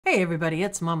Hey everybody,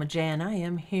 it's Mama J and I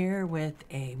am here with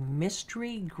a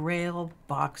mystery grail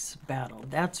box battle.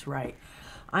 That's right.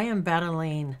 I am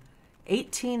battling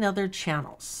 18 other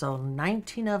channels, so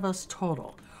 19 of us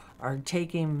total are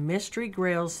taking Mystery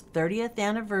Grail's 30th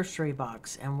anniversary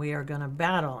box, and we are going to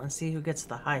battle and see who gets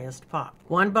the highest pop.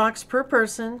 One box per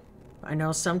person. I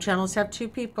know some channels have two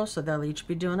people, so they'll each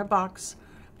be doing a box.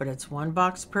 But it's one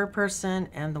box per person,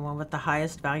 and the one with the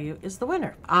highest value is the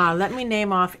winner. Let me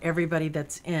name off everybody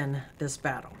that's in this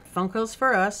battle. Funko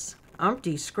ForUs,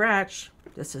 umptyscratch.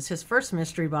 This is his first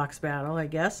mystery box battle, I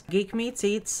guess. Geek Meets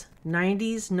Eats,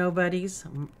 90s Nobodies,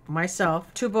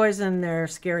 myself, two boys in their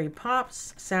scary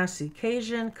pops, Sassy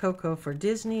Cajun, Coco for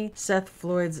Disney, Seth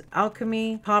Floyd's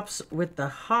Alchemy, Pops with the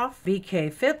Hoff,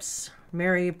 BK Phipps,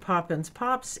 Mary Poppins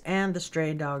Pops, and the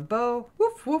Stray Dog Bow,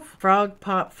 woof woof,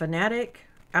 frogpopfanatic,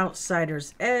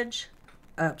 Outsider's Edge,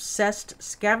 Obsessed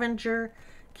Scavenger,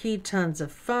 KeeTons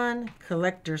of Fun,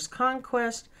 Collector's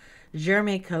Conquest,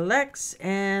 Jeremy Collects,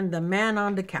 and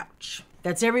TheManOnDaCouch.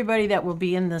 That's everybody that will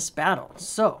be in this battle.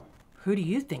 So, who do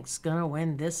you think's gonna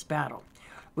win this battle?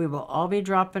 We will all be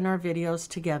dropping our videos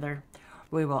together.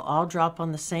 We will all drop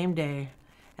on the same day,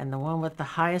 and the one with the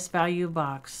highest value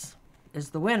box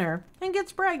is the winner and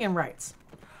gets bragging rights.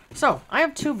 So, I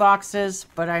have two boxes,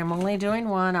 but I'm only doing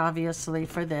one, obviously,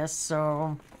 for this,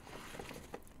 so...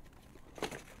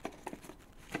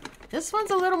 This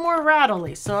one's a little more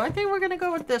rattly, so I think we're going to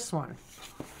go with this one.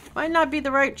 Might not be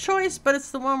the right choice, but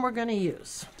it's the one we're going to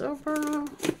use. Over.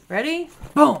 Ready?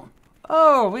 Boom!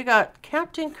 Oh, we got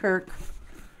Captain Kirk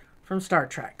from Star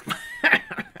Trek.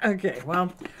 Okay,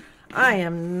 well, I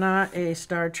am not a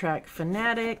Star Trek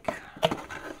fanatic.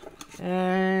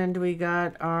 And we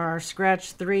got our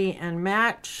Scratch 3 and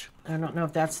Match. I don't know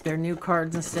if that's their new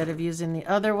cards instead of using the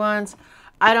other ones.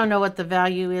 I don't know what the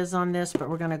value is on this, but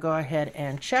we're going to go ahead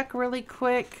and check really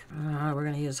quick. We're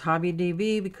going to use Hobby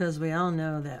DB because we all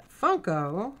know that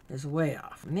Funko is way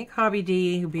off. I think Hobby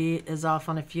DB is off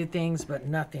on a few things, but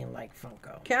nothing like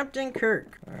Funko. Captain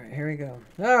Kirk. All right, here we go.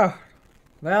 Oh,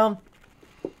 well,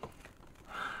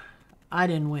 I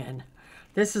didn't win.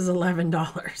 This is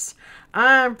 $11.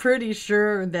 I'm pretty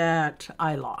sure that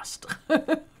I lost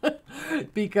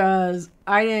because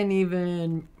I didn't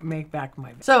even make back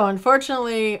my... So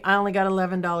unfortunately, I only got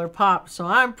 $11 pop, so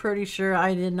I'm pretty sure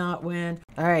I did not win.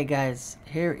 All right, guys,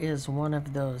 here is one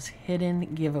of those hidden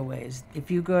giveaways.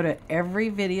 If you go to every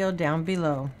video down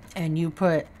below and you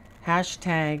put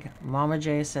hashtag Mama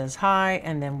J says hi,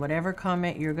 and then whatever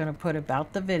comment you're going to put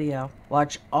about the video,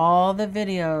 watch all the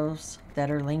videos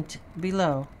that are linked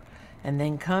below, and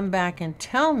then come back and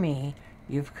tell me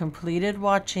you've completed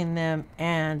watching them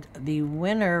and the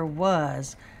winner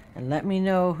was, and let me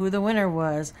know who the winner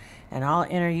was, and I'll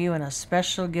enter you in a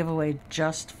special giveaway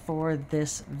just for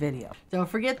this video. Don't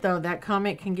forget though, that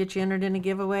comment can get you entered in a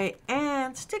giveaway,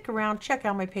 and stick around, check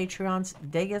out my Patreons.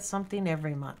 They get something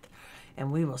every month.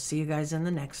 And we will see you guys in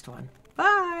the next one.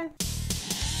 Bye!